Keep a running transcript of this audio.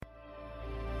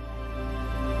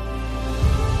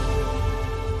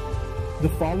The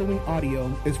following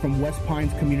audio is from West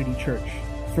Pines Community Church.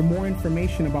 For more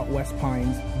information about West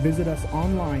Pines, visit us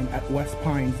online at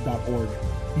westpines.org.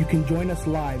 You can join us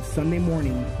live Sunday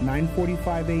morning,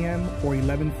 9:45 a.m. or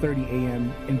 11:30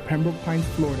 a.m. in Pembroke Pines,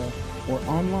 Florida, or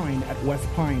online at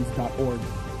westpines.org.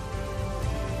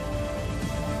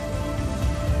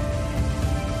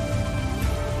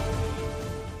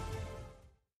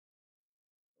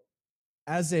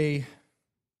 As a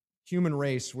human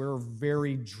race, we're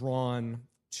very drawn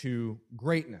to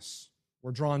greatness.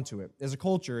 We're drawn to it. As a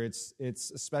culture, it's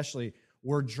especially,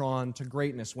 we're drawn to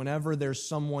greatness. Whenever there's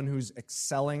someone who's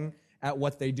excelling at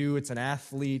what they do, it's an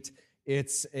athlete,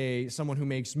 it's someone who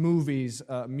makes movies,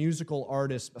 a musical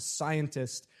artist, a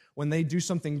scientist. When they do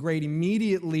something great,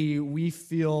 immediately we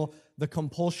feel the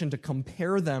compulsion to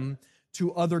compare them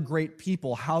to other great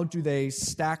people. How do they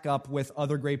stack up with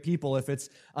other great people? If it's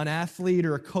an athlete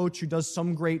or a coach who does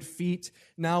some great feat,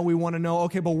 now we want to know,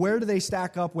 okay, but where do they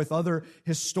stack up with other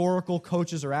historical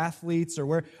coaches or athletes? Or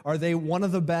where are they one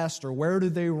of the best? Or where do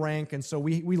they rank? And so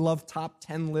we love top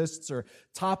 10 lists or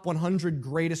top 100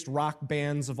 greatest rock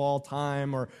bands of all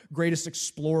time or greatest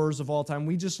explorers of all time.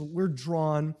 We're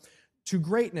drawn to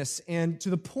greatness, and to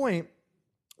the point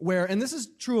where, and this is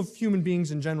true of human beings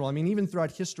in general, I mean, even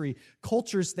throughout history,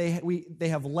 cultures, they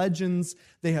have legends,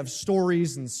 they have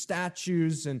stories and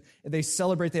statues, and they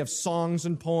celebrate, they have songs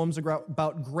and poems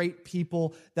about great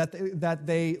people that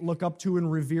they look up to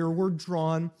and revere. We're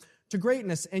drawn to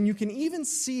greatness, and you can even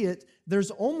see it,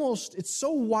 it's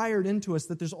so wired into us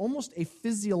that there's almost a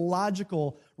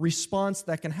physiological response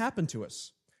that can happen to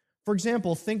us. For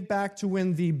example, think back to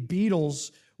when the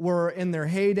Beatles were in their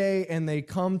heyday and they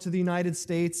come to the United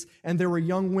States, and there were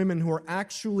young women who were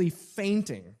actually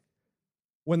fainting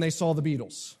when they saw the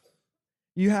Beatles.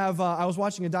 You have, I was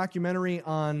watching a documentary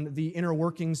on the inner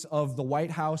workings of the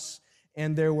White House,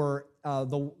 and there were,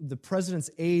 the president's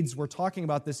aides were talking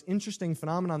about this interesting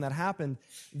phenomenon that happened,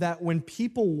 that when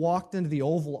people walked into the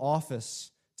Oval Office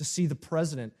to see the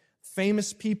president,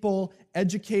 famous people,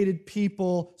 educated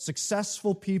people,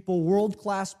 successful people,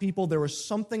 world-class people, there was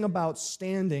something about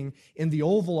standing in the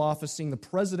Oval Office, seeing the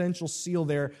presidential seal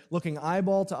there, looking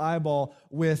eyeball to eyeball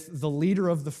with the leader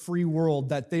of the free world,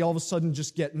 that they all of a sudden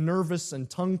just get nervous and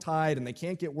tongue-tied and they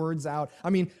can't get words out. I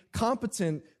mean,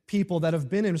 competent people that have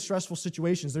been in stressful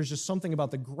situations, there's just something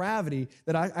about the gravity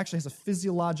that actually has a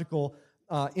physiological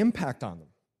impact on them.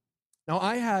 Now,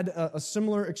 I had a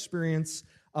similar experience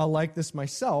like this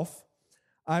myself.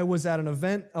 I was at an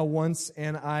event once,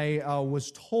 and I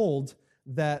was told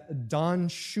that Don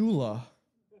Shula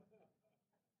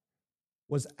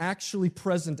was actually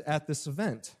present at this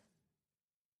event.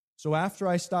 So after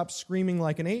I stopped screaming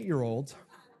like an 8-year-old,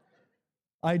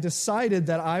 I decided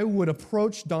that I would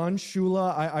approach Don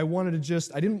Shula.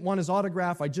 I didn't want his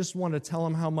autograph. I just wanted to tell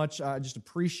him how much I just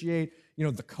appreciate,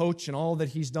 the coach and all that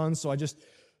he's done. So I just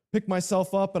pick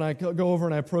myself up, and I go over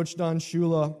and I approach Don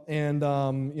Shula, and,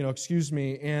 excuse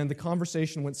me, and the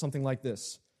conversation went something like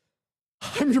this.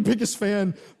 I'm your biggest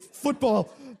fan.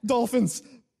 Football, Dolphins,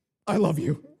 I love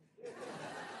you.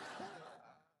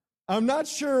 I'm not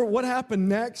sure what happened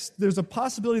next. There's a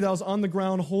possibility that I was on the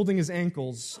ground holding his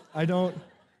ankles.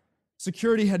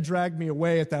 Security had dragged me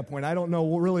away at that point. I don't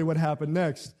know really what happened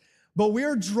next. But we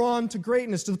are drawn to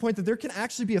greatness to the point that there can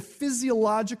actually be a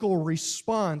physiological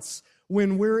response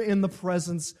when we're in the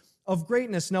presence of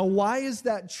greatness. Now, why is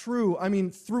that true? I mean,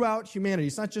 throughout humanity,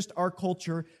 it's not just our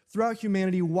culture. Throughout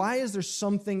humanity, why is there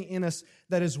something in us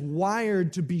that is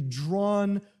wired to be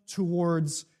drawn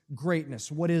towards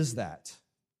greatness? What is that?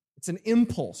 It's an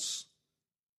impulse,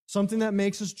 something that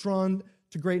makes us drawn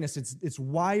to greatness. It's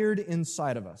wired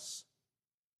inside of us.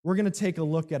 We're going to take a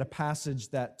look at a passage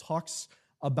that talks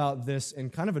about this in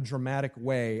kind of a dramatic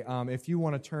way. If you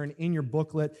want to turn in your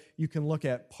booklet, you can look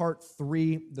at part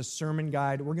 3, the sermon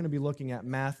guide. We're going to be looking at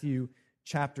Matthew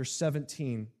chapter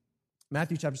 17.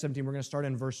 Matthew chapter 17, we're going to start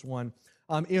in verse 1.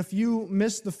 If you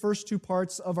missed the first 2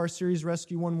 parts of our series,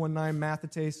 Rescue 119,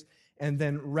 Mathetes, and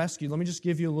then Rescue, let me just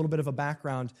give you a little bit of a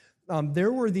background.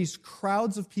 There were these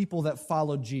crowds of people that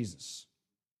followed Jesus.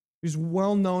 He was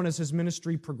well known as his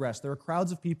ministry progressed. There were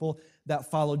crowds of people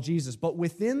that followed Jesus. But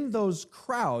within those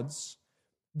crowds,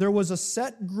 there was a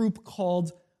set group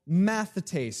called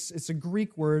Mathetes. It's a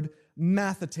Greek word,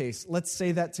 Mathetes. Let's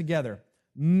say that together.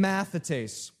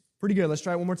 Mathetes. Pretty good. Let's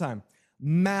try it one more time.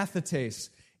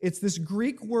 Mathetes. It's this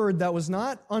Greek word that was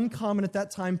not uncommon at that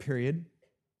time period,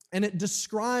 and it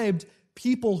described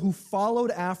people who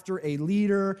followed after a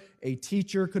leader, a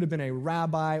teacher, could have been a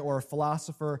rabbi or a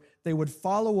philosopher. They would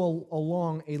follow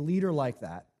along a leader like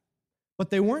that. But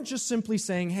they weren't just simply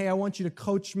saying, hey, I want you to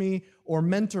coach me or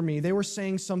mentor me. They were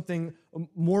saying something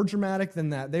more dramatic than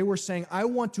that. They were saying, I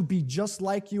want to be just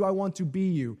like you. I want to be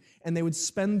you. And they would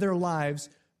spend their lives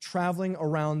traveling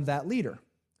around that leader.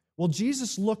 Well,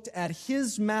 Jesus looked at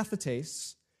his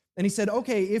mathetes and he said,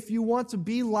 okay, if you want to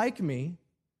be like me,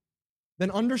 then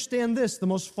understand this. The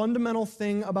most fundamental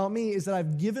thing about me is that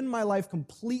I've given my life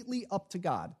completely up to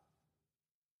God.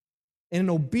 And in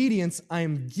obedience, I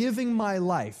am giving my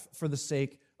life for the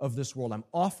sake of this world. I'm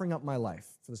offering up my life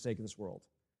for the sake of this world.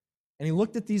 And he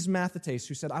looked at these mathetes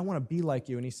who said, I want to be like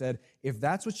you. And he said, if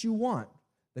that's what you want,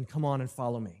 then come on and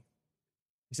follow me.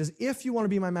 He says, if you want to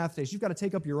be my mathetes, you've got to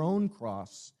take up your own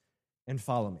cross and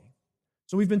follow me.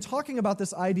 So we've been talking about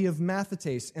this idea of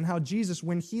mathetes and how Jesus,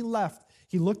 when he left,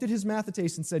 he looked at his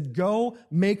mathetes and said, go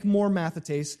make more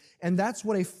mathetes. And that's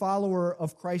what a follower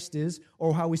of Christ is,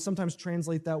 or how we sometimes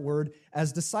translate that word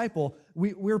as disciple.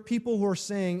 We're people who are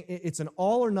saying it's an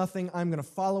all or nothing. I'm going to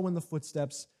follow in the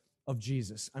footsteps of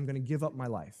Jesus. I'm going to give up my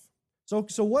life. So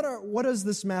what does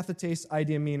this mathetes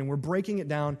idea mean? And we're breaking it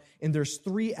down, and there's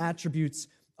 3 attributes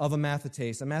of a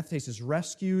mathetes. A mathetes is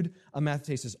rescued, a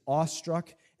mathetes is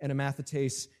awestruck, and a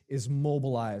mathetes is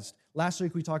mobilized. Last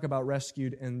week we talked about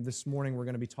rescued, and this morning we're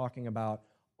going to be talking about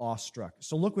awestruck.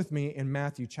 So look with me in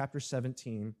Matthew chapter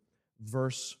 17,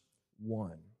 verse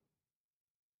 1.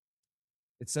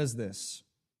 It says this,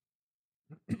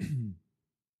 and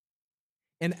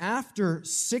after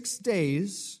 6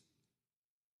 days,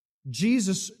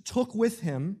 Jesus took with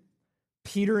him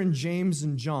Peter and James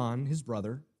and John, his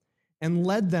brother, and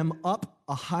led them up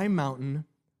a high mountain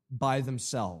by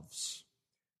themselves.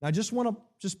 Now, I just want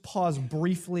to pause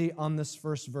briefly on this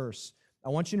first verse. I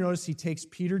want you to notice he takes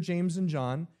Peter, James, and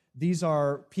John. These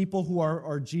are people who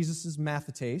are Jesus'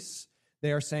 mathetes.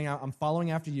 They are saying, I'm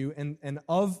following after you. And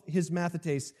of his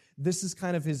mathetes, this is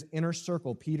kind of his inner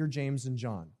circle, Peter, James, and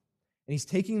John. And he's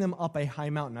taking them up a high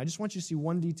mountain. I just want you to see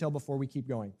one detail before we keep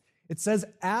going. It says,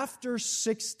 after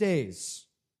 6 days,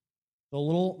 the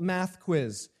little math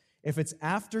quiz. If it's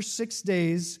after 6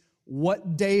 days,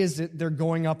 what day is it they're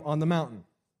going up on the mountain?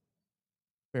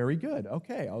 Very good.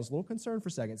 Okay, I was a little concerned for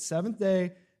a second. 7th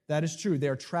day, that is true. They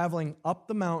are traveling up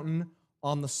the mountain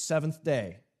on the 7th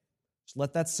day. Just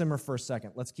let that simmer for a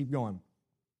second. Let's keep going.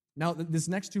 Now, these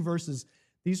next 2 verses,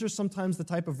 these are sometimes the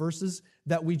type of verses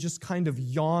that we just kind of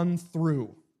yawn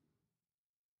through.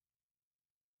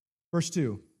 Verse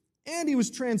 2, and he was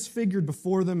transfigured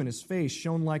before them, and his face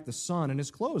shone like the sun, and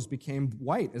his clothes became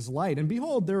white as light. And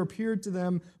behold, there appeared to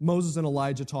them Moses and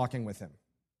Elijah talking with him.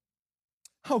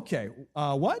 Okay,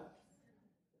 what?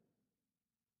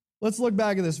 Let's look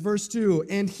back at this. Verse 2,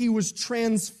 and he was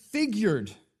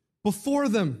transfigured before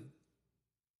them,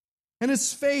 and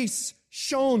his face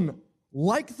shone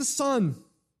like the sun,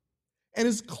 and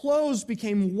his clothes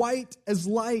became white as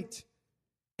light.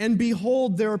 And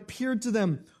behold, there appeared to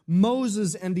them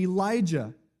Moses and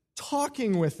Elijah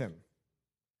talking with him.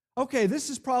 Okay,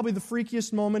 this is probably the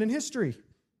freakiest moment in history.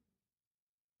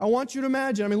 I want you to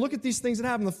imagine, look at these things that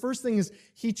happen. The first thing is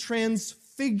he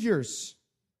transfigures.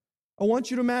 I want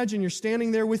you to imagine you're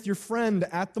standing there with your friend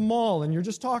at the mall and you're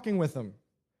just talking with them.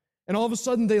 And all of a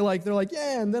sudden they're like,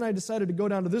 yeah, and then I decided to go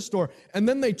down to this store. And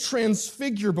then they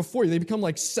transfigure before you. They become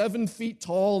like 7 feet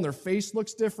tall and their face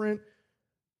looks different.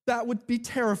 That would be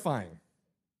terrifying.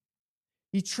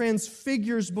 He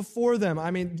transfigures before them.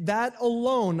 That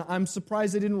alone, I'm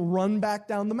surprised they didn't run back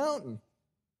down the mountain.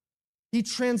 He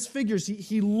transfigures.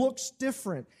 He looks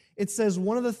different. It says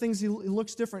one of the things he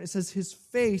looks different, it says his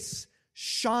face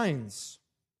shines.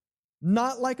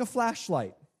 Not like a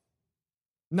flashlight.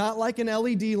 Not like an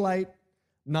LED light.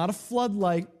 Not a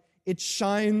floodlight. It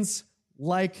shines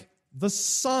like the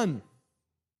sun.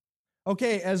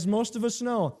 Okay, as most of us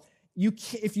know,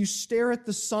 if you stare at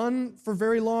the sun for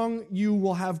very long, you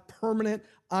will have permanent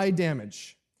eye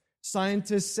damage.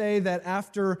 Scientists say that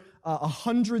after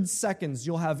 100 seconds,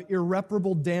 you'll have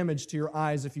irreparable damage to your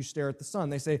eyes if you stare at the sun.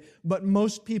 They say, but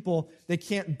most people, they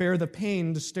can't bear the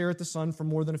pain to stare at the sun for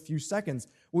more than a few seconds.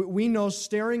 We know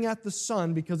staring at the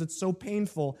sun, because it's so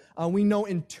painful, we know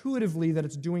intuitively that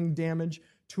it's doing damage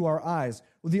to our eyes.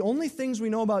 Well, the only things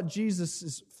we know about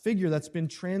Jesus' figure that's been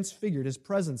transfigured, his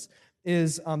presence,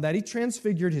 is that he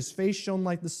transfigured, his face shone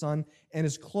like the sun, and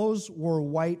his clothes were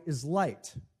white as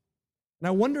light. And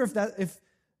I wonder if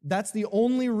that's the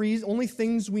only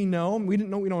things we know. We don't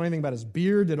know anything about his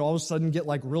beard. Did it all of a sudden get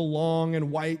like real long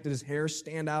and white? Did his hair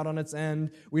stand out on its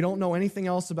end? We don't know anything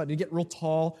else about, did he get real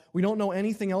tall? We don't know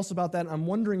anything else about that. And I'm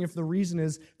wondering if the reason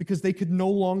is because they could no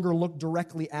longer look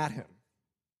directly at him.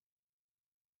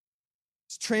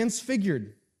 It's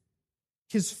transfigured.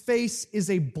 His face is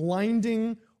a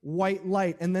blinding white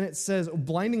light. And then it says,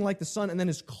 blinding like the sun, and then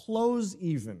his clothes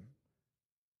even.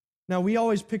 Now, we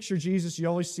always picture Jesus, you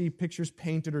always see pictures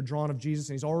painted or drawn of Jesus,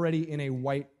 and he's already in a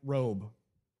white robe.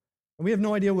 And we have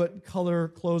no idea what color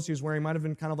clothes he was wearing. It might have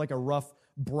been kind of like a rough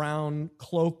brown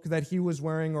cloak that he was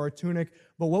wearing or a tunic.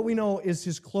 But what we know is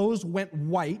his clothes went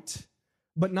white,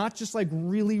 but not just like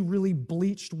really, really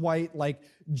bleached white, like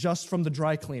just from the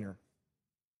dry cleaner.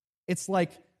 It's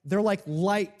like, they're like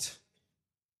light.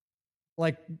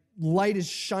 Like light is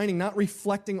shining, not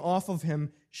reflecting off of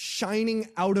him, shining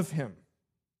out of him.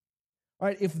 All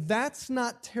right, if that's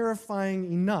not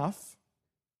terrifying enough,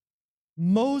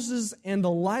 Moses and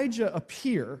Elijah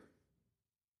appear.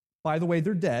 By the way,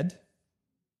 they're dead.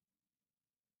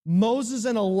 Moses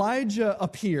and Elijah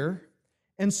appear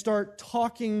and start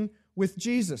talking with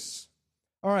Jesus.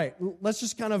 All right, let's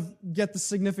just kind of get the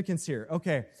significance here.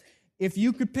 Okay, if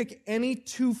you could pick any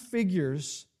two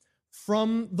figures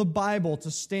from the Bible to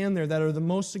stand there that are the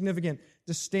most significant,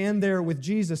 to stand there with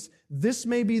Jesus, this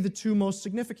may be the two most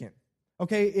significant.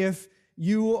 Okay, if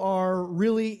you are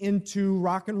really into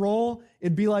rock and roll,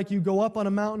 it'd be like you go up on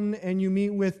a mountain and you meet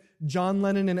with John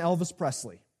Lennon and Elvis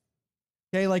Presley.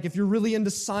 Okay, like if you're really into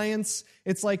science,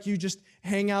 it's like you just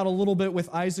hang out a little bit with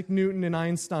Isaac Newton and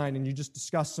Einstein and you just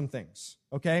discuss some things.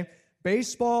 Okay?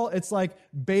 Baseball, it's like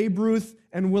Babe Ruth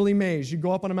and Willie Mays. You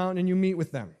go up on a mountain and you meet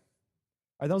with them. All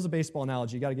right, that was a baseball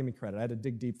analogy. You got to give me credit. I had to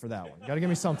dig deep for that one. You got to give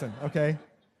me something, okay?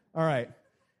 All right.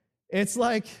 It's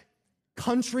like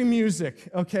country music,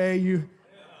 okay? You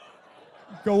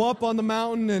go up on the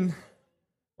mountain and,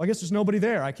 well, I guess there's nobody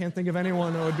there. I can't think of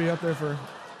anyone that would be up there for,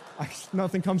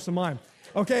 nothing comes to mind.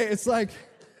 Okay, it's like,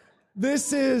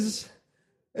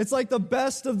 it's like the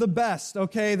best of the best,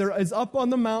 okay? It's up on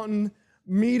the mountain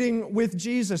meeting with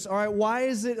Jesus. All right, why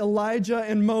is it Elijah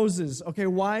and Moses? Okay,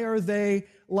 why are they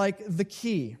like the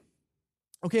key?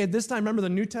 Okay, at this time, remember, the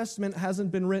New Testament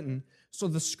hasn't been written, so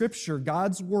the Scripture,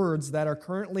 God's words that are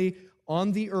currently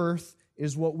on the earth,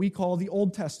 is what we call the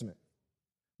Old Testament.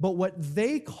 But what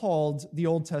they called the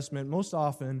Old Testament most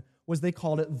often was they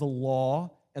called it the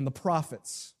law and the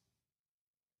prophets.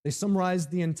 They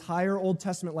summarized the entire Old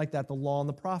Testament like that, the law and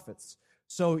the prophets.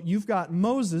 So you've got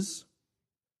Moses,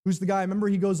 who's the guy, remember,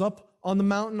 he goes up on the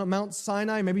mountain, on Mount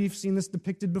Sinai. Maybe you've seen this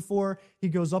depicted before. He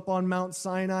goes up on Mount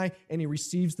Sinai and he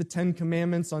receives the 10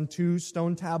 Commandments on 2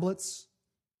 stone tablets.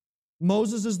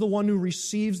 Moses is the one who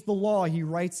receives the law. He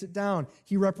writes it down.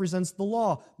 He represents the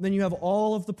law. Then you have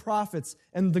all of the prophets,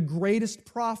 and the greatest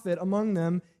prophet among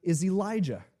them is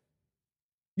Elijah.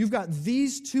 You've got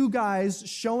these two guys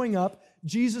showing up.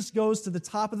 Jesus goes to the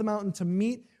top of the mountain to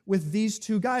meet with these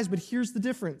two guys, but here's the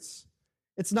difference.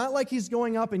 It's not like he's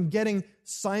going up and getting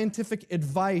scientific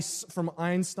advice from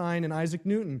Einstein and Isaac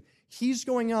Newton. He's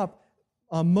going up,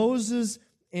 Moses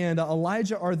and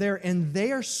Elijah are there, and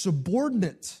they are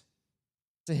subordinate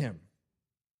to him.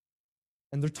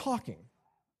 And they're talking.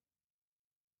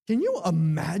 Can you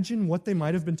imagine what they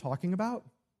might have been talking about?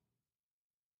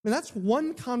 I mean, that's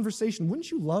one conversation.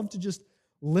 Wouldn't you love to just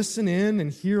listen in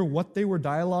and hear what they were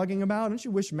dialoguing about? Don't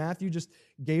you wish Matthew just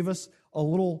gave us a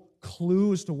little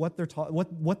clue as to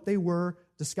what what they were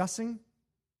discussing?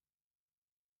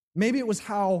 Maybe it was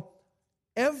how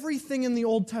everything in the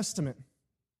Old Testament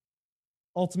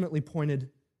ultimately pointed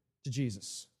to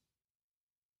Jesus.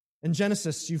 In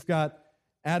Genesis, you've got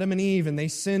Adam and Eve, and they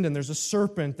sinned, and there's a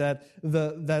serpent that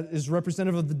is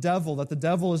representative of the devil, that the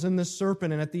devil is in this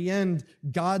serpent, and at the end,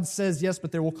 God says, yes,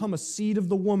 but there will come a seed of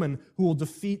the woman who will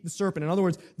defeat the serpent. In other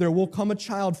words, there will come a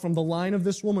child from the line of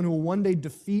this woman who will one day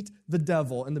defeat the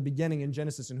devil in the beginning in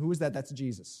Genesis. And who is that? That's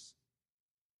Jesus.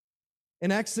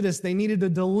 In Exodus, they needed a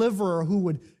deliverer who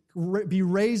would be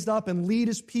raised up and lead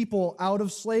his people out of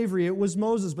slavery. It was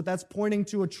Moses, but that's pointing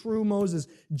to a true Moses,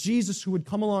 Jesus, who would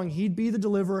come along. He'd be the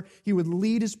deliverer. He would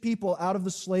lead his people out of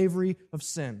the slavery of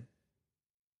sin.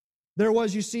 There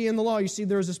was, you see in the law,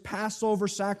 there was this Passover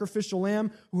sacrificial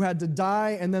lamb who had to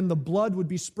die, and then the blood would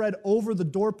be spread over the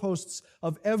doorposts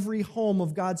of every home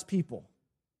of God's people.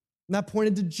 And that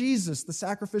pointed to Jesus, the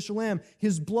sacrificial lamb.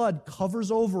 His blood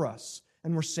covers over us,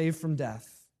 and we're saved from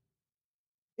death.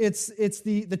 It's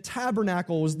the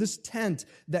tabernacle was this tent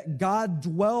that God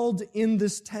dwelled in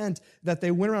this tent that they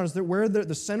went around. Where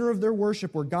the center of their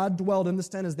worship, where God dwelled in this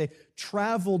tent as they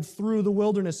traveled through the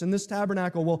wilderness in this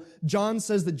tabernacle. Well, John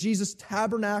says that Jesus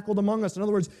tabernacled among us. In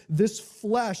other words, this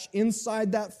flesh,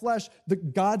 inside that flesh,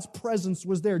 God's presence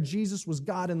was there. Jesus was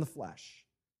God in the flesh.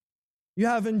 You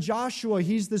have in Joshua,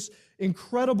 he's this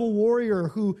incredible warrior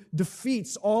who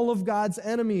defeats all of God's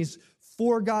enemies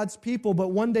for God's people,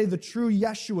 but one day the true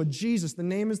Yeshua, Jesus, the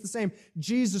name is the same,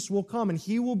 Jesus will come and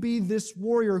he will be this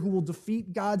warrior who will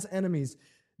defeat God's enemies,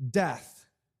 death,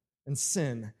 and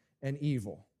sin and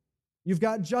evil. You've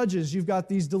got judges, you've got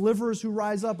these deliverers who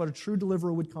rise up, but a true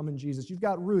deliverer would come in Jesus. You've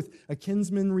got Ruth, a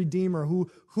kinsman redeemer, who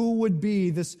would be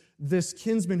this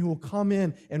kinsman who will come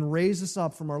in and raise us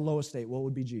up from our low estate. What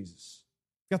would be Jesus?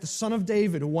 You've got the Son of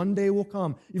David, who one day will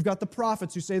come. You've got the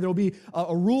prophets who say there will be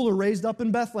a ruler raised up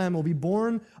in Bethlehem, will be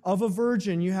born of a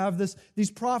virgin. You have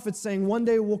these prophets saying one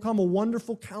day will come a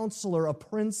wonderful counselor, a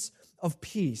prince of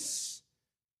peace,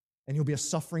 and he'll be a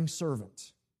suffering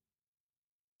servant.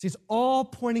 See, it's all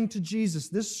pointing to Jesus.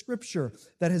 This scripture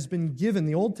that has been given,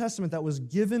 the Old Testament that was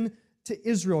given to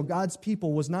Israel, God's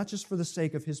people, was not just for the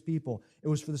sake of his people. It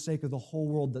was for the sake of the whole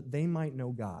world, that they might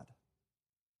know God.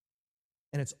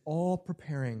 And it's all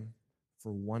preparing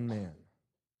for one man.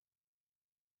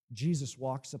 Jesus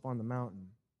walks up on the mountain.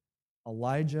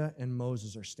 Elijah and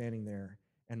Moses are standing there.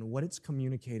 And what it's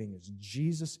communicating is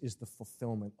Jesus is the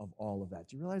fulfillment of all of that.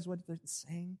 Do you realize what they're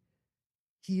saying?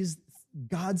 He is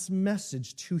God's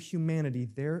message to humanity,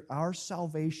 our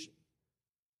salvation.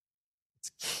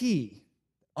 It's key,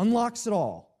 unlocks it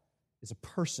all, is a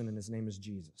person, and his name is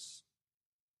Jesus.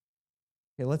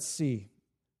 Okay, let's see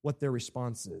what their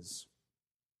response is.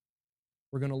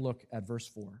 We're going to look at verse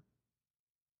 4.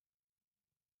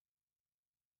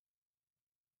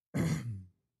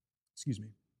 Excuse me.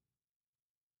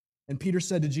 And Peter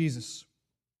said to Jesus,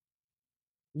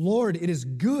 "Lord, it is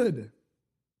good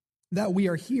that we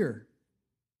are here.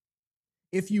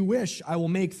 If you wish, I will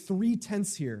make 3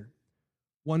 tents here,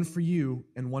 one for you,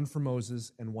 and one for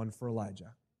Moses, and one for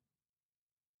Elijah."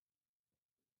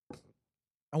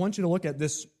 I want you to look at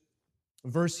this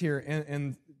verse here,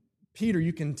 and Peter,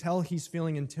 you can tell he's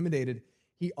feeling intimidated.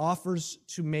 He offers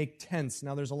to make tents.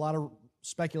 Now, there's a lot of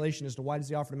speculation as to why does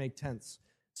he offer to make tents.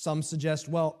 Some suggest,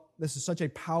 well, this is such a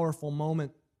powerful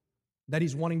moment that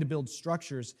he's wanting to build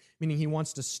structures, meaning he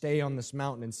wants to stay on this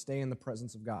mountain and stay in the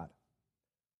presence of God.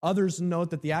 Others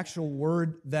note that the actual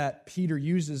word that Peter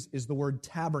uses is the word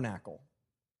tabernacle.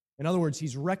 In other words,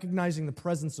 he's recognizing the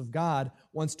presence of God,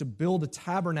 wants to build a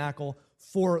tabernacle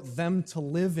for them to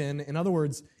live in. In other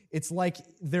words, it's like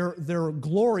their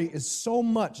glory is so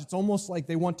much, it's almost like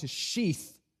they want to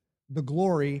sheath the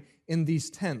glory in these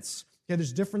tents. Okay,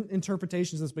 there's different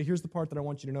interpretations of this, but here's the part that I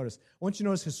want you to notice. I want you to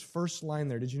notice his first line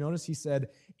there. Did you notice he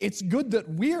said, "It's good that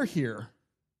we're here"?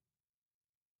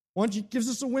 Gives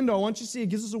us a window. I want you to see, it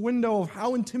gives us a window of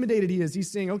how intimidated he is.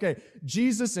 He's saying, okay,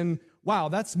 Jesus, and wow,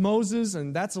 that's Moses,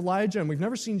 and that's Elijah, and we've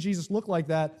never seen Jesus look like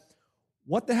that.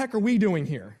 What the heck are we doing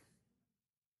here?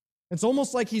 It's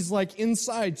almost like he's like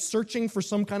inside searching for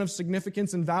some kind of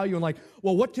significance and value and like,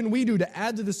 well, what can we do to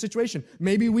add to the situation?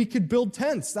 Maybe we could build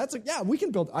tents. I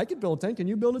could build a tent. Can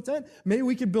you build a tent? Maybe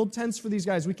we could build tents for these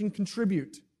guys. We can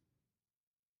contribute.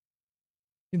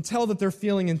 You can tell that they're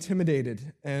feeling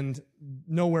intimidated and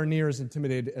nowhere near as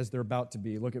intimidated as they're about to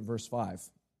be. Look at verse 5.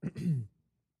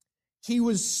 He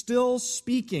was still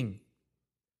speaking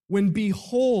when,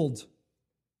 behold,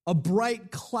 a bright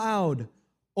cloud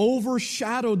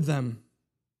overshadowed them,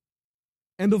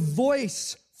 and a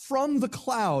voice from the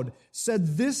cloud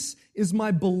said, "This is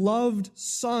my beloved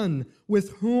Son, with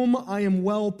whom I am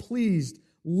well pleased.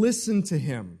 Listen to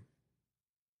him."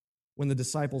 When the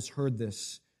disciples heard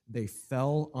this, they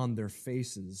fell on their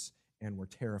faces and were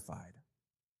terrified.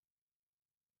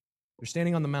 They're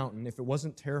standing on the mountain. If it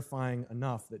wasn't terrifying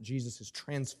enough that Jesus is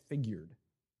transfigured,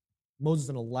 Moses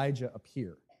and Elijah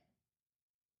appear.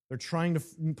 They're trying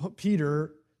to put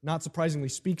Peter, not surprisingly,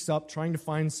 speaks up, trying to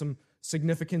find some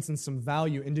significance and some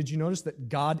value. And did you notice that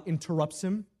God interrupts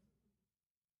him?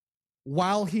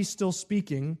 While he's still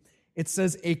speaking, it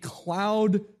says a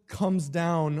cloud comes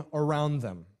down around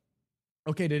them.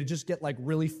 Okay, did it just get like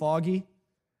really foggy?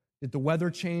 Did the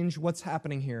weather change? What's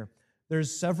happening here?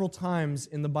 There's several times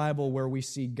in the Bible where we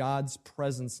see God's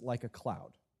presence like a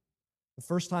cloud. The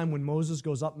first time when Moses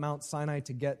goes up Mount Sinai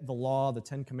to get the law, the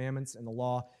 10 Commandments and the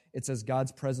law, it says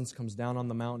God's presence comes down on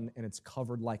the mountain and it's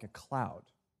covered like a cloud.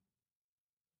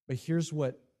 But here's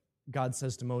what God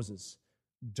says to Moses.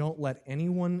 Don't let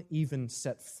anyone even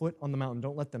set foot on the mountain.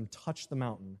 Don't let them touch the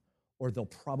mountain, or they'll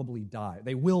probably die.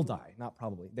 They will die, not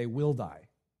probably. They will die.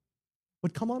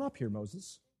 But come on up here,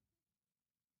 Moses.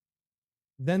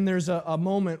 Then there's a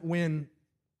moment when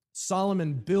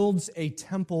Solomon builds a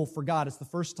temple for God. It's the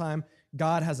first time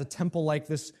God has a temple like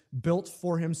this built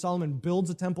for him. Solomon builds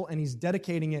a temple and he's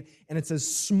dedicating it, and it says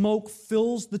smoke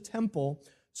fills the temple,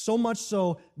 so much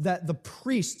so that the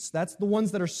priests, that's the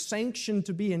ones that are sanctioned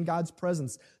to be in God's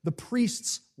presence, the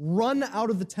priests run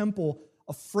out of the temple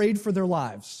afraid for their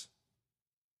lives.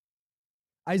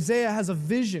 Isaiah has a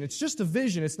vision. It's just a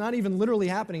vision. It's not even literally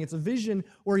happening. It's a vision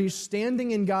where he's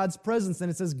standing in God's presence,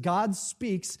 and it says God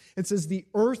speaks. It says the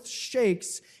earth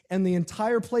shakes, and the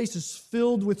entire place is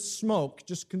filled with smoke,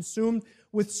 just consumed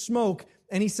with smoke.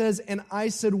 And he says, and I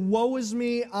said, woe is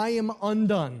me, I am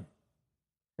undone.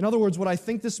 In other words, what I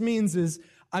think this means is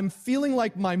I'm feeling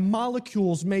like my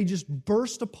molecules may just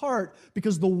burst apart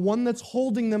because the one that's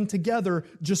holding them together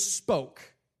just spoke.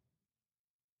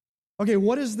 Okay,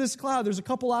 what is this cloud? There's a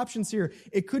couple options here.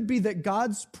 It could be that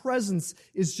God's presence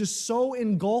is just so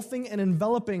engulfing and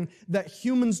enveloping that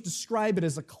humans describe it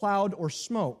as a cloud or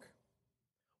smoke.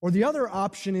 Or the other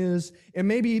option is, it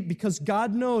may be because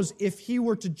God knows if he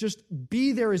were to just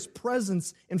be there, his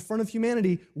presence in front of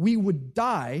humanity, we would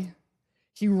die.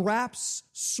 He wraps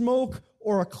smoke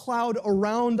or a cloud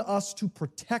around us to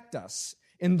protect us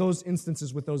in those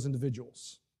instances with those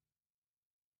individuals.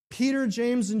 Peter,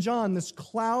 James, and John, this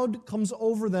cloud comes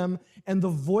over them, and the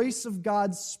voice of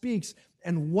God speaks.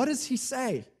 And what does he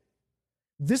say?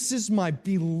 This is my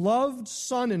beloved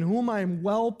Son in whom I am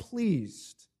well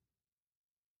pleased.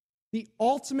 The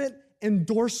ultimate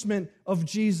endorsement of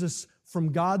Jesus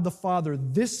from God the Father.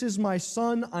 This is my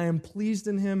Son, I am pleased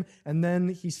in him. And then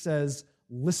he says,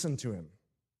 listen to him.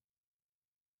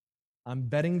 I'm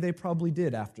betting they probably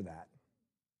did after that.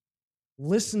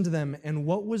 Listen to them, and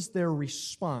what was their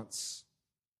response?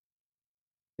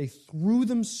 They threw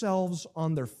themselves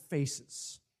on their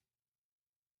faces.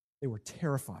 They were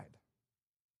terrified.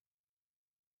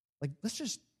 Like, let's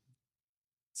just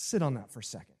sit on that for a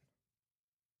second.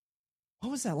 What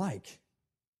was that like?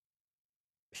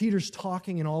 Peter's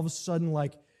talking, and all of a sudden,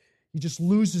 like, he just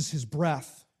loses his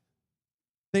breath.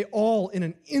 They all, in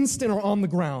an instant, are on the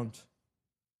ground.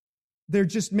 They're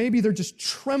just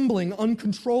trembling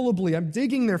uncontrollably. I'm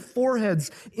digging their foreheads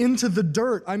into the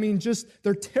dirt. I mean,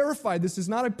 they're terrified. This is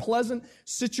not a pleasant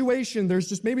situation.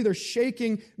 Maybe they're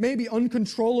shaking, maybe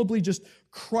uncontrollably just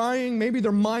crying. Maybe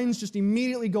their minds just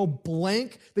immediately go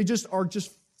blank. They are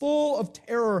full of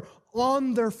terror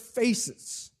on their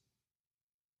faces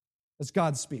as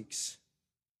God speaks.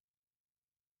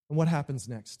 And what happens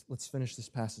next? Let's finish this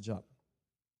passage up.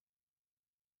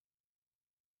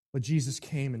 But Jesus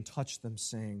came and touched them,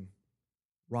 saying,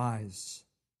 rise,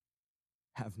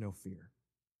 have no fear.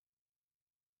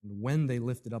 And when they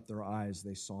lifted up their eyes,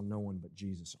 they saw no one but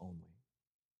Jesus only.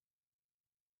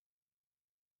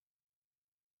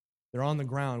 They're on the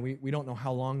ground. We don't know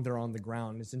how long they're on the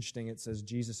ground. It's interesting. It says,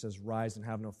 Jesus says, rise and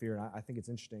have no fear. And I think it's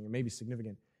interesting. It may be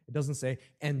significant. It doesn't say,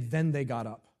 and then they got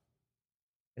up.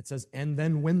 It says, and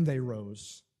then when they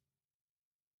rose,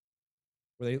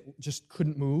 where they just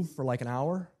couldn't move for like an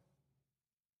hour.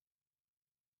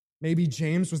 Maybe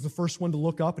James was the first one to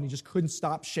look up and he just couldn't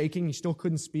stop shaking. He still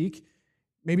couldn't speak.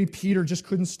 Maybe Peter just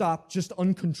couldn't stop just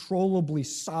uncontrollably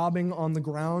sobbing on the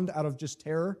ground out of just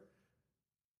terror.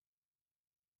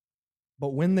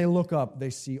 But when they look up,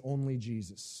 they see only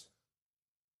Jesus.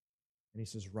 And he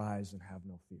says, rise and have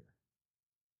no fear.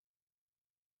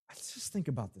 Let's just think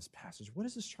about this passage. What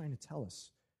is this trying to tell us?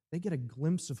 They get a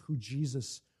glimpse of who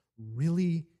Jesus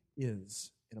really is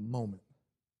in a moment.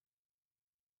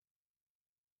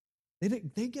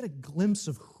 They get a glimpse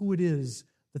of who it is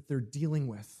that they're dealing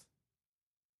with.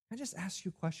 Can I just ask you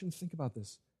a question? Think about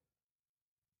this.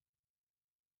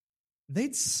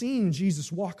 They'd seen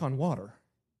Jesus walk on water.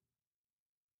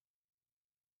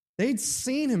 They'd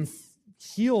seen him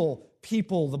heal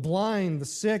people, the blind, the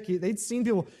sick. They'd seen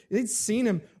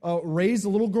him raise a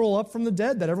little girl up from the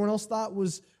dead that everyone else thought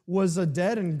was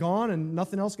dead and gone and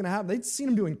nothing else going to happen. They'd seen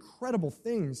him do incredible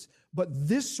things. But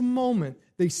this moment,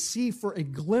 they see for a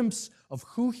glimpse of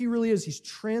who he really is. He's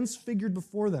transfigured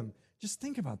before them. Just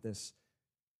think about this.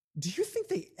 Do you think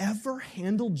they ever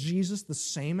handled Jesus the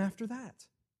same after that?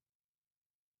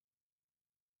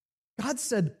 God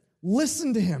said,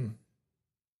 listen to him.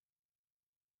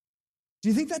 Do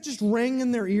you think that just rang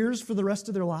in their ears for the rest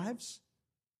of their lives?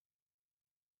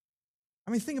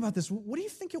 I mean, think about this. What do you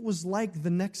think it was like the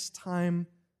next time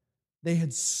they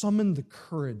had summoned the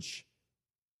courage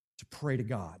to pray to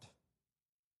God?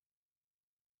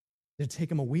 Did it take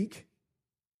them a week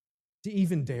to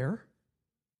even dare?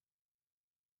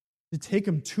 Did it take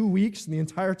them 2 weeks and the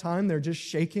entire time they're just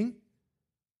shaking?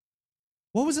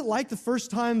 What was it like the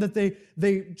first time that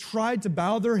they tried to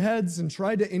bow their heads and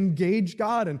tried to engage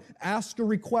God and ask a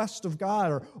request of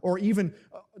God or even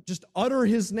just utter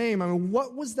his name? I mean,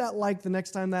 what was that like the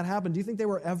next time that happened? Do you think they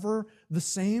were ever the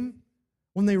same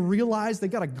when they realized they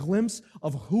got a glimpse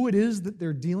of who it is that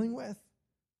they're dealing with?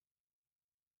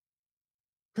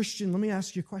 Christian, let me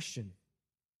ask you a question.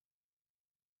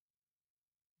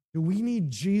 Do we need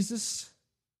Jesus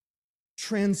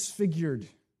transfigured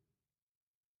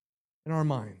in our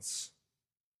minds?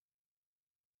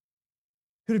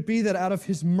 Could it be that out of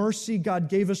His mercy, God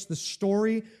gave us the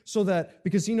story so that,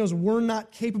 because He knows we're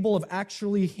not capable of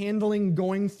actually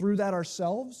going through that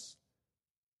ourselves?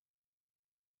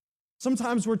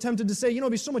 Sometimes we're tempted to say,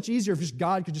 it'd be so much easier if just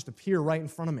God could just appear right in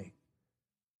front of me.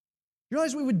 You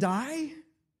realize we would die?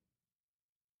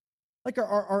 Like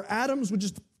our atoms would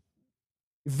just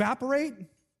evaporate?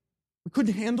 We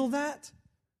couldn't handle that?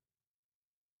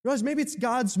 You realize maybe it's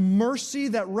God's mercy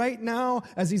that right now,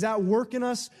 as He's at work in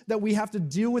us, that we have to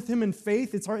deal with Him in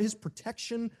faith. It's His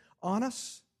protection on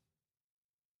us.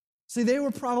 See, they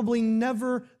were probably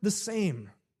never the same.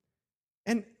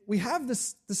 And we have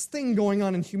this thing going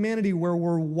on in humanity where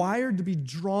we're wired to be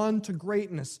drawn to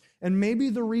greatness. And maybe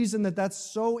the reason that that's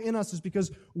so in us is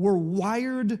because we're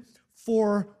wired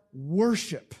for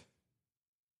worship.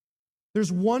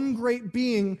 There's one great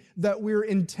being that we're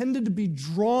intended to be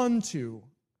drawn to.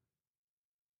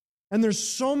 And there's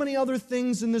so many other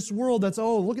things in this world that's,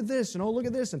 look at this, and look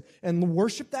at this, and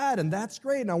worship that, and that's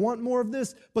great, and I want more of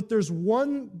this. But there's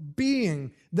one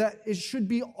being that it should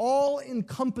be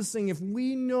all-encompassing. If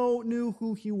we knew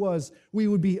who He was, we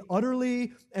would be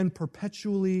utterly and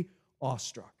perpetually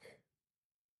awestruck.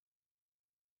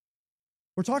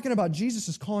 We're talking about Jesus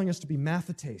is calling us to be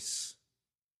mathetes.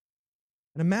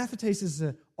 And a mathetes is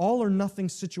an all-or-nothing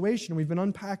situation. We've been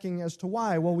unpacking as to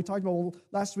why. Well, we talked about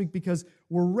last week because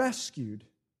we're rescued.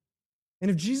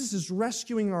 And if Jesus is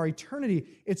rescuing our eternity,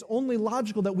 it's only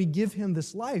logical that we give Him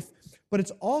this life. But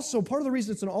it's also, part of the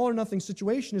reason it's an all-or-nothing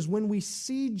situation is when we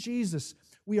see Jesus,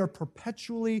 we are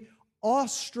perpetually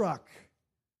awestruck.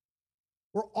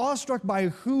 We're awestruck by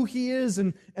who He is,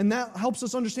 and that helps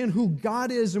us understand who God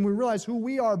is, and we realize who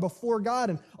we are before God.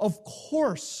 And of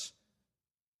course,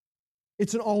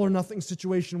 it's an all-or-nothing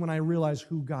situation when I realize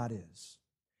who God is.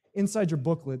 Inside your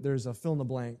booklet, there's a fill in the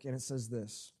blank, and it says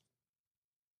this.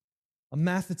 A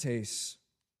mathetes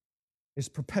is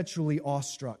perpetually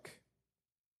awestruck,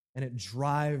 and it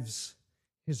drives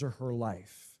his or her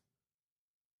life.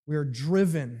 We are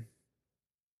driven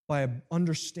by an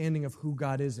understanding of who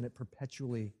God is, and it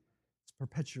perpetually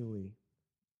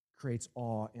creates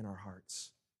awe in our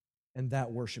hearts. And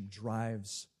that worship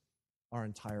drives our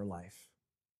entire life.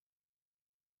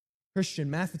 Christian,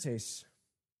 mathetes,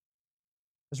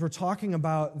 as we're talking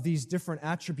about these different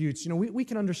attributes, we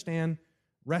can understand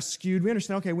rescued. We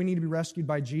understand, okay, we need to be rescued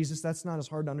by Jesus. That's not as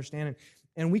hard to understand.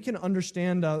 And we can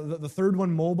understand the third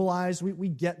one, mobilized. We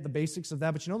get the basics of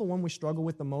that. But the one we struggle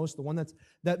with the most, the one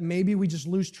that maybe we just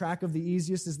lose track of the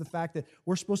easiest, is the fact that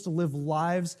we're supposed to live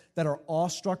lives that are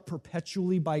awestruck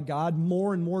perpetually by God,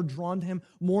 more and more drawn to Him,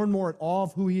 more and more at awe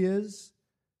of who He is.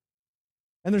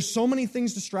 And there's so many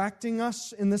things distracting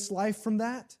us in this life from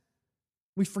that.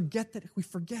 We forget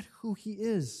who He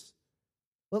is.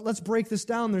 Let's break this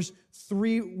down. There's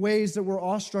 3 ways that we're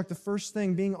awestruck. The first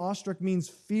thing, being awestruck, means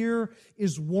fear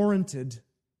is warranted.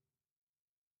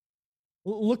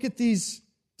 Look at these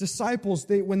disciples.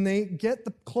 When they get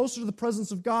closer to the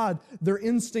presence of God, their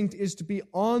instinct is to be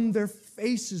on their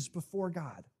faces before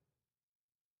God.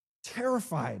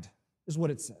 Terrified is what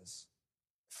it says.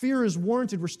 Fear is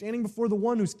warranted. We're standing before the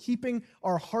one who's keeping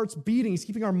our hearts beating. He's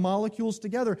keeping our molecules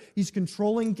together. He's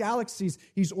controlling galaxies.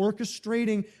 He's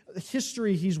orchestrating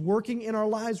history. He's working in our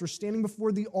lives. We're standing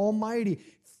before the Almighty.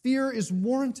 Fear is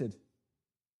warranted.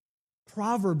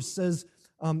 Proverbs says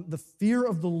the fear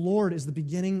of the Lord is the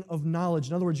beginning of knowledge.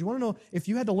 In other words, you want to know if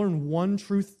you had to learn one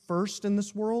truth first in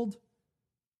this world,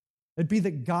 it'd be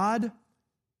that God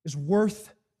is worth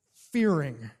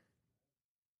fearing.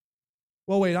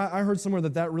 Well, wait, I heard somewhere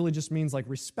that really just means like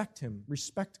respect Him,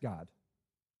 respect God.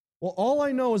 Well, all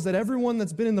I know is that everyone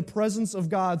that's been in the presence of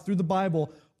God through the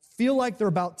Bible feel like they're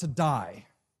about to die.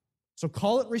 So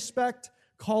call it respect,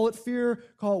 call it fear,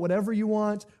 call it whatever you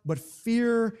want, but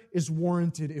fear is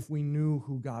warranted if we knew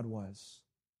who God was.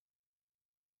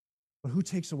 But who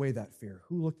takes away that fear?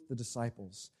 Who looked at the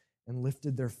disciples and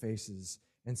lifted their faces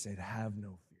and said, "Have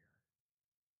no fear"?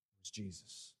 It was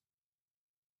Jesus.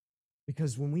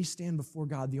 Because when we stand before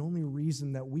God, the only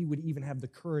reason that we would even have the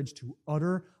courage to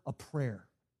utter a prayer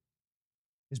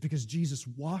is because Jesus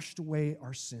washed away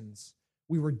our sins.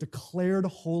 We were declared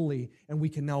holy, and we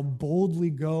can now boldly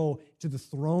go to the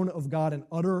throne of God and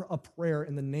utter a prayer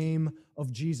in the name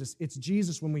of Jesus. It's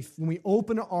Jesus. When we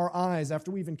open our eyes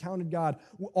after we've encountered God,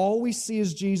 all we see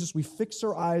is Jesus. We fix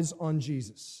our eyes on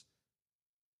Jesus.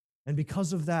 And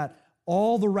because of that,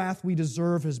 all the wrath we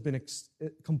deserve has been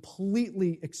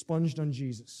completely expunged on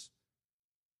Jesus.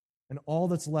 And all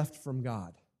that's left from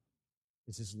God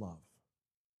is His love.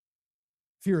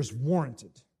 Fear is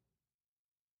warranted,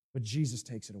 but Jesus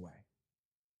takes it away.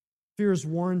 Fear is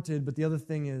warranted, but the other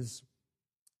thing is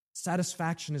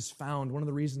Satisfaction is found. One of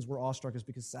the reasons we're awestruck is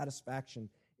because satisfaction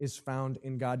is found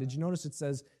in God. Did you notice it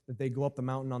says that they go up the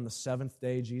mountain on the seventh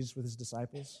day, Jesus with his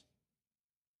disciples?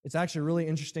 It's actually a really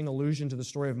interesting allusion to the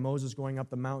story of Moses going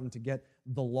up the mountain to get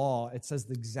the law. It says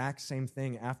the exact same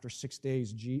thing. After 6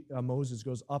 days, Moses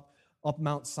goes up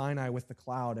Mount Sinai with the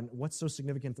cloud. And what's so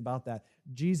significant about that?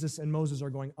 Jesus and Moses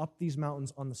are going up these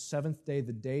mountains on the seventh day,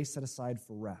 the day set aside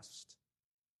for rest.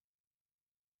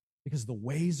 Because the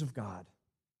ways of God,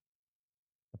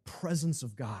 the presence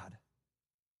of God,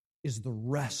 is the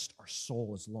rest our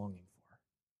soul is longing for.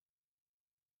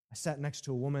 I sat next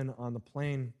to a woman on the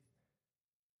plane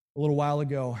a little while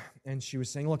ago, and she was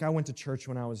saying, look, I went to church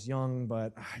when I was young,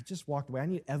 but I just walked away. I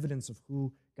need evidence of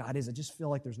who God is. I just feel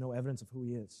like there's no evidence of who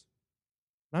he is.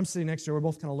 And I'm sitting next to her. We're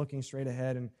both kind of looking straight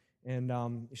ahead,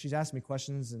 and she's asking me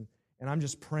questions, and I'm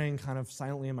just praying kind of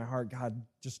silently in my heart, God,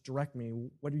 just direct me.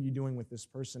 What are you doing with this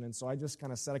person? And so I just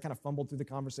kind of said, I kind of fumbled through the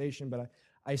conversation, but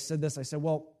I said this. I said,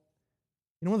 well,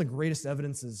 you know, one of the greatest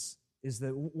evidences is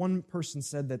that one person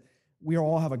said that we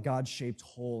all have a God-shaped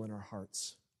hole in our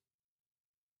hearts.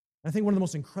 I think one of the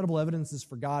most incredible evidences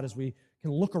for God is we can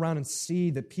look around and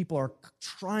see that people are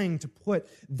trying to put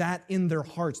that in their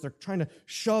hearts. They're trying to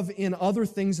shove in other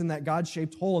things in that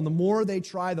God-shaped hole, and the more they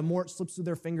try, the more it slips through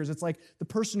their fingers. It's like the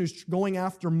person who's going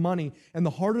after money, and the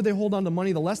harder they hold on to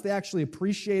money, the less they actually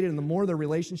appreciate it, and the more their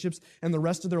relationships and the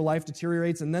rest of their life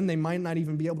deteriorates, and then they might not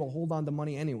even be able to hold on to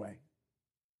money anyway.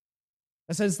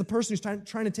 I said it's the person who's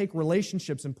trying to take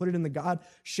relationships and put it in the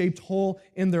God-shaped hole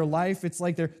in their life. It's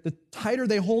like the tighter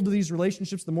they hold to these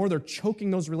relationships, the more they're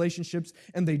choking those relationships,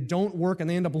 and they don't work, and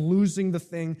they end up losing the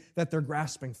thing that they're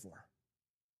grasping for.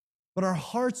 But our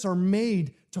hearts are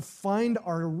made to find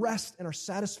our rest and our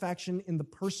satisfaction in the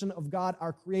person of God,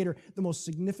 our Creator, the most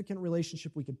significant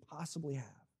relationship we could possibly have.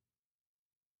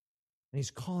 And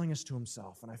He's calling us to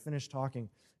Himself. And I finished talking,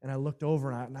 and I looked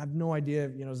over, and I have no idea,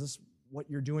 is this what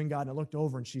you're doing, God? And I looked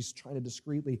over, and she's trying to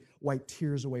discreetly wipe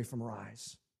tears away from her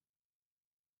eyes.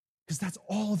 Because that's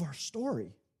all of our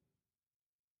story.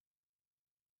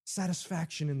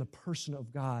 Satisfaction in the person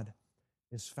of God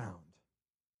is found.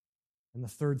 And the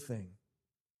third thing,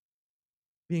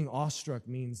 being awestruck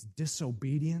means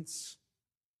disobedience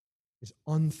is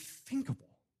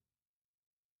unthinkable.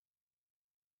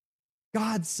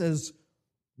 God says,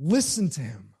 listen to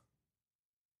Him.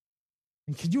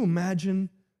 And can you imagine?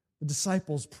 The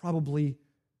disciples probably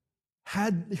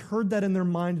had heard that in their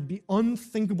mind. It'd be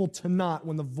unthinkable to not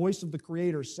when the voice of the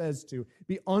Creator says to. It'd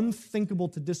be unthinkable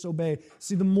to disobey.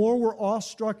 See, the more we're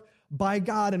awestruck by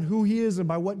God and who He is and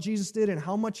by what Jesus did and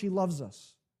how much He loves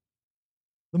us,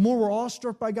 the more we're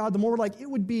awestruck by God, the more we're like, I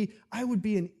would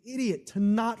be an idiot to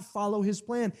not follow His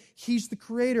plan. He's the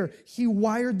Creator. He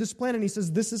wired this plan, and He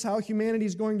says, this is how humanity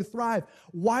is going to thrive.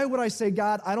 Why would I say,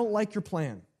 God, I don't like your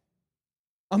plan?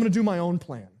 I'm going to do my own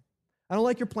plan. I don't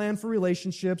like your plan for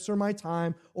relationships or my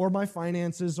time or my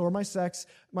finances or my sex.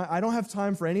 I don't have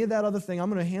time for any of that other thing. I'm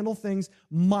going to handle things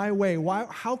my way. Why?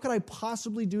 How could I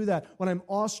possibly do that when I'm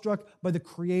awestruck by the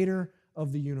Creator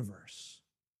of the universe?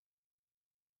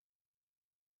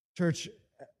 Church,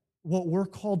 what we're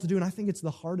called to do, and I think it's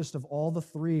the hardest of all the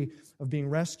three, of being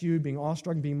rescued, being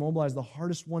awestruck, and being mobilized, the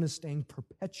hardest one is staying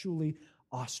perpetually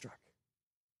awestruck.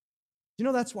 Do you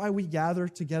know that's why we gather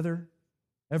together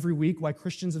every week, why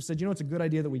Christians have said, it's a good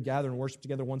idea that we gather and worship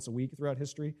together once a week throughout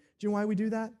history? Do you know why we do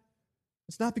that?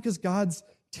 It's not because God's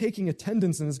taking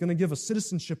attendance and is going to give a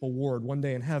citizenship award one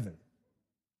day in heaven.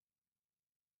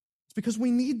 It's because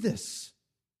we need this.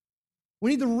 We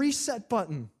need the reset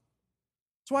button.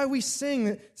 That's why we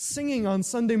singing on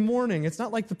Sunday morning. It's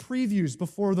not like the previews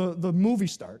before the movie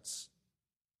starts.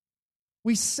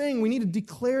 We sing. We need to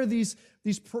declare these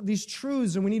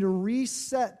truths, and we need to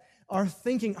reset our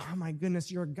thinking. Oh my goodness,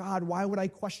 you're God. Why would I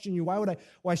question you? Why would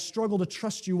I struggle to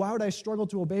trust you? Why would I struggle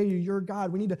to obey you? You're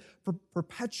God. We need to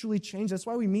perpetually change. That's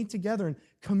why we meet together in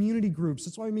community groups.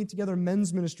 That's why we meet together in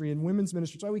men's ministry and women's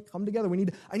ministry. That's why we come together.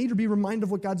 I need to be reminded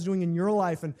of what God's doing in your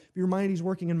life and be reminded He's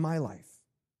working in my life.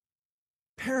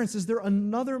 Parents, is there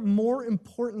another more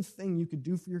important thing you could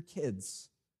do for your kids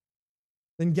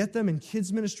than get them in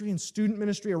kids ministry and student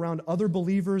ministry around other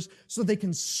believers so they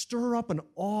can stir up an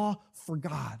awe for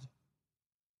God?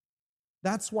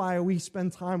 That's why we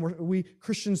spend time, we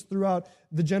Christians throughout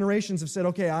the generations have said,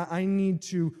 okay, I need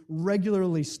to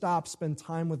regularly spend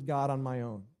time with God on my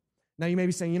own. Now you may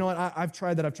be saying, you know what, I've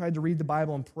tried that. I've tried to read the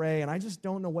Bible and pray, and I just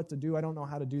don't know what to do. I don't know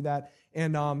how to do that.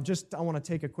 And I want to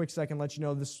take a quick second and let you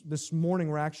know this morning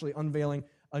we're actually unveiling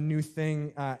a new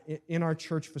thing in our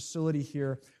church facility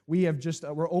here.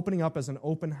 We're opening up as an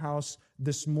open house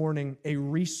this morning a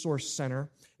resource center.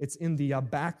 It's in the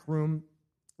back room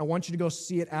I want you to go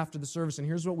see it after the service. And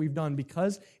here's what we've done.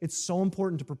 Because it's so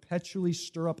important to perpetually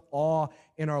stir up awe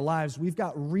in our lives, we've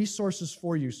got resources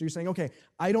for you. So you're saying, okay,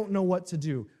 I don't know what to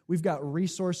do. We've got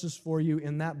resources for you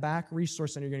in that back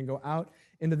resource center. You're going to go out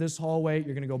into this hallway.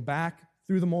 You're going to go back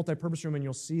through the multipurpose room, and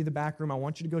you'll see the back room. I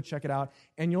want you to go check it out.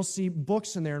 And you'll see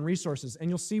books in there and resources. And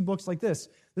you'll see books like this.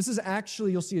 This is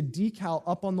actually, you'll see a decal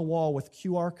up on the wall with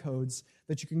QR codes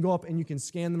that you can go up and you can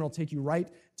scan them. It'll take you right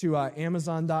to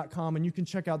Amazon.com, and you can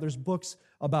check out. There's books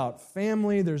about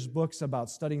family. There's books about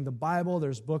studying the Bible.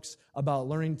 There's books about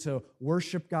learning to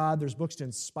worship God. There's books to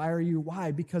inspire you.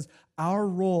 Why? Because our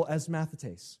role as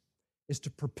Mathetes is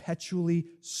to perpetually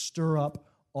stir up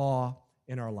awe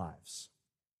in our lives.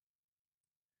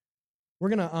 We're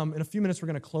going to, in a few minutes, we're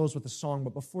going to close with a song,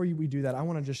 but before we do that, I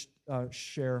want to just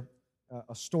share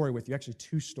a story with you, actually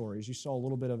two stories. You saw a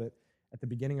little bit of it at the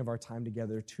beginning of our time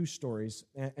together, two stories,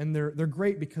 and they're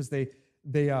great because they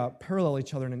parallel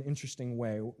each other in an interesting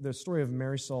way. The story of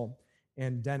Marisol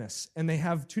and Dennis, and they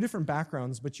have two different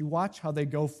backgrounds, but you watch how they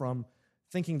go from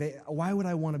thinking, why would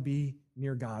I want to be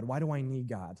near God? Why do I need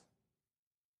God?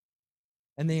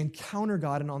 And they encounter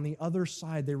God, and on the other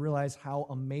side, they realize how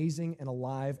amazing and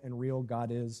alive and real God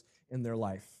is in their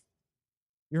life.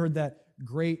 You heard that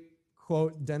great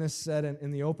quote Dennis said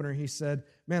in the opener. He said,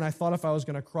 man, I thought if I was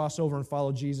going to cross over and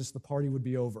follow Jesus, the party would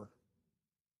be over.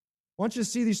 I want you to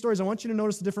see these stories. I want you to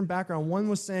notice the different background. One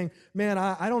was saying, man,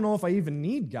 I don't know if I even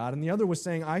need God. And the other was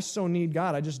saying, I so need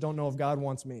God, I just don't know if God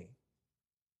wants me.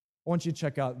 I want you to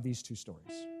check out these two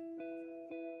stories.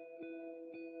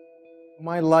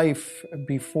 My life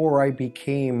before I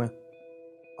became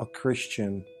a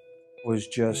Christian was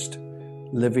just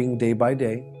living day by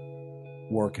day,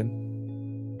 working,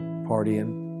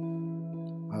 partying,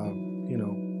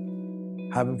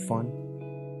 having fun,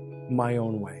 my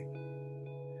own way,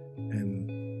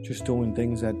 and just doing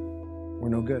things that were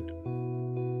no good.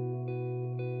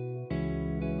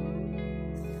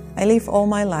 I lived all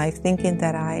my life thinking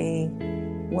that I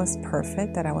was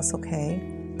perfect, that I was okay,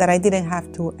 that I didn't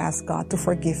have to ask God to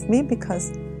forgive me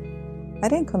because I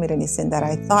didn't commit any sin that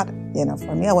I thought,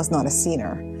 for me, I was not a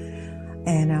sinner.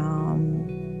 And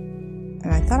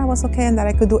I thought I was okay and that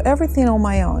I could do everything on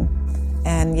my own.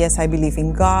 And yes, I believe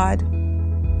in God,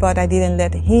 but I didn't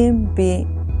let Him be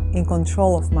in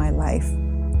control of my life.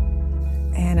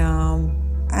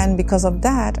 And because of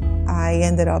that, I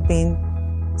ended up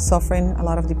suffering a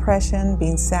lot of depression,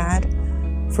 being sad,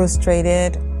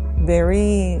 frustrated,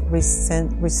 very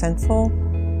resentful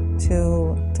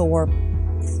toward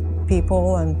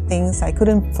people and things. I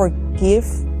couldn't forgive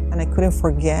and I couldn't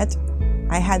forget.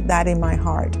 I had that in my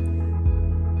heart.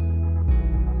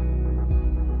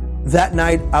 That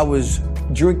night I was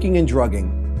drinking and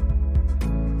drugging,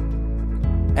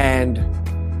 and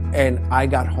I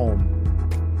got home.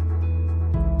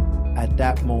 At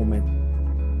that moment,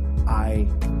 I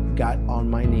got on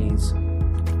my knees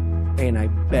and I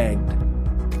begged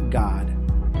God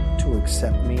to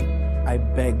accept me. I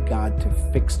begged God to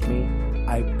fix me.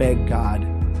 I begged God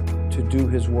to do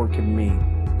His work in me.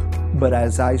 But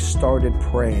as I started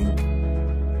praying,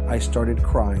 I started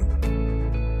crying.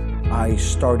 I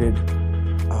started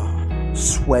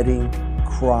sweating,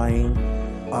 crying.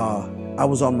 I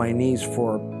was on my knees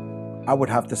for, I would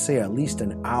have to say, at least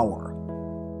an hour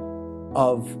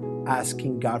of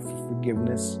asking God for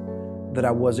forgiveness, that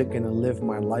I wasn't going to live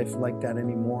my life like that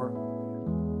anymore,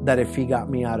 that if He got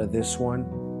me out of this one,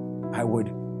 I would,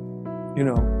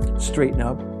 straighten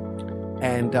up.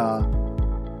 And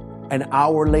an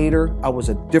hour later, I was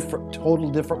a total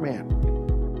different man.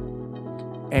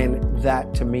 And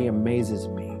that to me amazes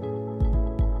me,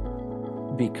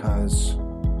 because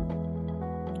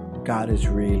God is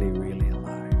really, really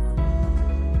alive.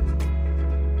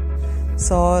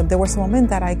 So there was a moment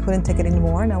that I couldn't take it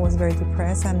anymore, and I was very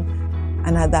depressed. And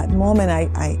at that moment,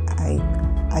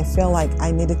 I felt like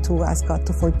I needed to ask God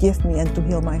to forgive me and to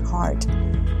heal my heart.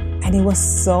 And it was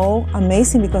so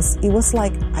amazing, because it was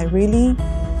like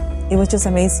it was just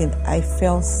amazing. I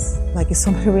felt like if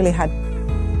somebody really had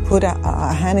put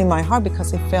a hand in my heart,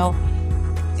 because it felt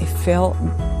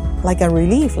like a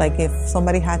relief, like if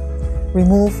somebody had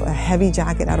removed a heavy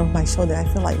jacket out of my shoulder. I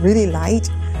felt like really light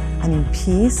and in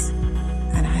peace.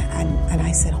 And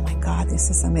I said, oh my God, this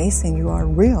is amazing. You are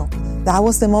real. That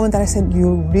was the moment that I said,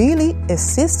 you really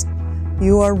exist.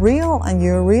 You are real, and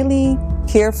you really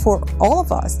care for all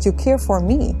of us. You care for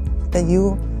me. That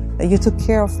you took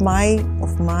care of my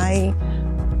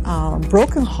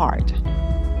broken heart.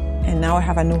 And now I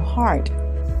have a new heart.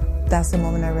 That's the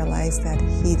moment I realized that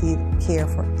He did care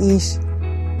for each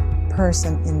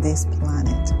person in this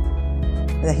planet.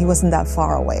 That He wasn't that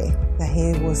far away. That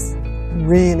He was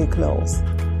really close.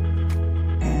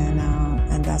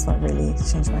 that's what really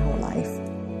changed my whole life.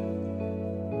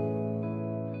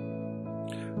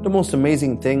 The most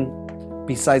amazing thing,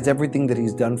 besides everything that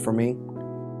he's done for me,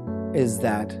 is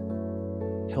that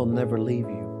he'll never leave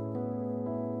you.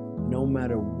 No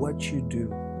matter what you do.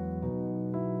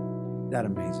 That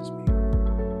amazes me.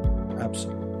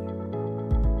 Absolutely.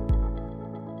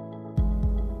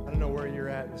 I don't know where you're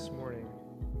at this morning.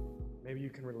 Maybe you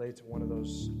can relate to one of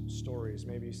those stories.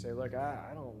 Maybe you say, look,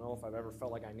 I don't know if I've ever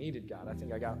felt like I needed God. I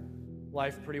think I got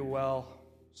life pretty well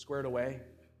squared away.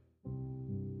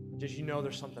 Did you know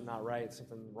there's something not right,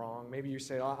 something wrong? Maybe you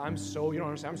say, I'm so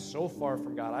far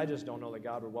from God, I just don't know that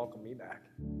God would welcome me back.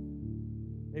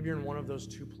 Maybe you're in one of those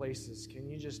two places. Can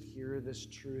you just hear this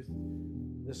truth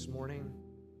this morning?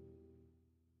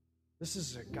 This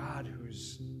is a God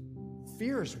whose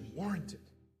fear is warranted.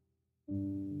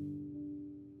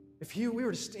 If we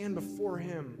were to stand before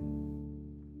him,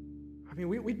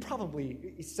 we'd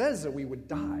probably, he says that we would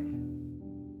die.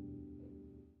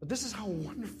 But this is how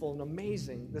wonderful and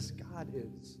amazing this God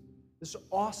is. This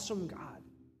awesome God.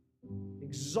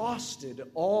 Exhausted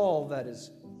all that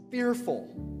is fearful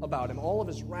about him, all of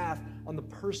his wrath on the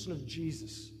person of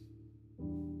Jesus.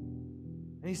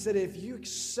 And he said, if you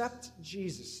accept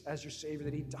Jesus as your Savior,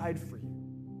 that he died for you,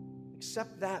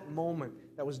 accept that moment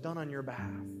that was done on your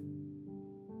behalf,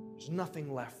 there's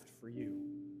nothing left for you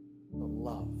but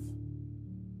love.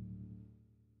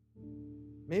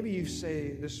 Maybe you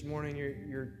say this morning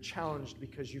you're challenged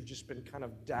because you've just been kind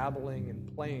of dabbling and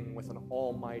playing with an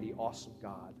almighty, awesome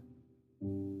God.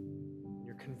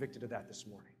 You're convicted of that this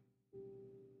morning.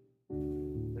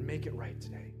 Then make it right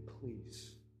today,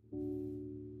 please.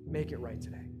 Make it right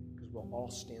today, because we'll all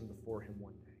stand before him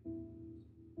one day.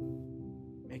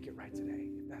 Make it right today,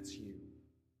 if that's you.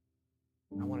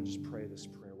 I want to just pray this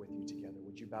prayer with you together.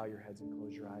 Would you bow your heads and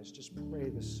close your eyes? Just pray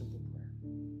this simple prayer.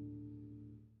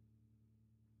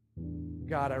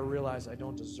 God, I realize I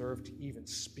don't deserve to even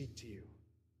speak to you.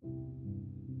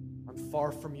 I'm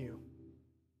far from you.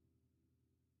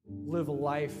 Live a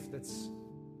life that's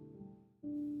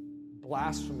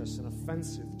blasphemous and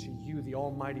offensive to you, the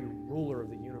almighty ruler of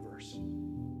the universe.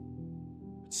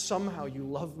 But somehow you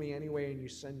love me anyway, and you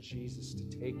send Jesus to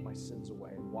take my sins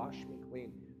away and wash me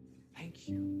clean. Thank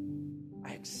you.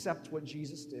 I accept what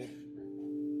Jesus did.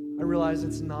 I realize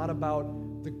it's not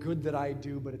about the good that I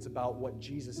do, but it's about what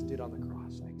Jesus did on the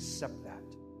cross. I accept that.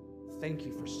 Thank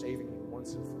you for saving me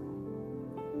once and for all.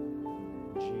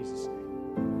 In Jesus' name.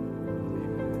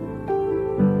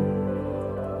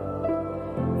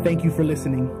 Thank you for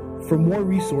listening. For more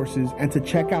resources and to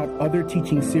check out other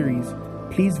teaching series,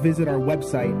 please visit our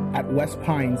website at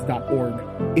westpines.org.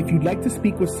 If you'd like to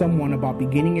speak with someone about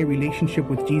beginning a relationship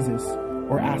with Jesus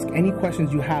or ask any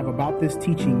questions you have about this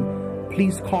teaching,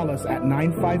 please call us at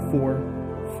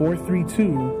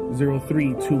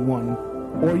 954-432-0321,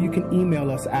 or you can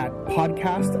email us at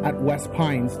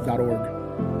podcast@westpines.org.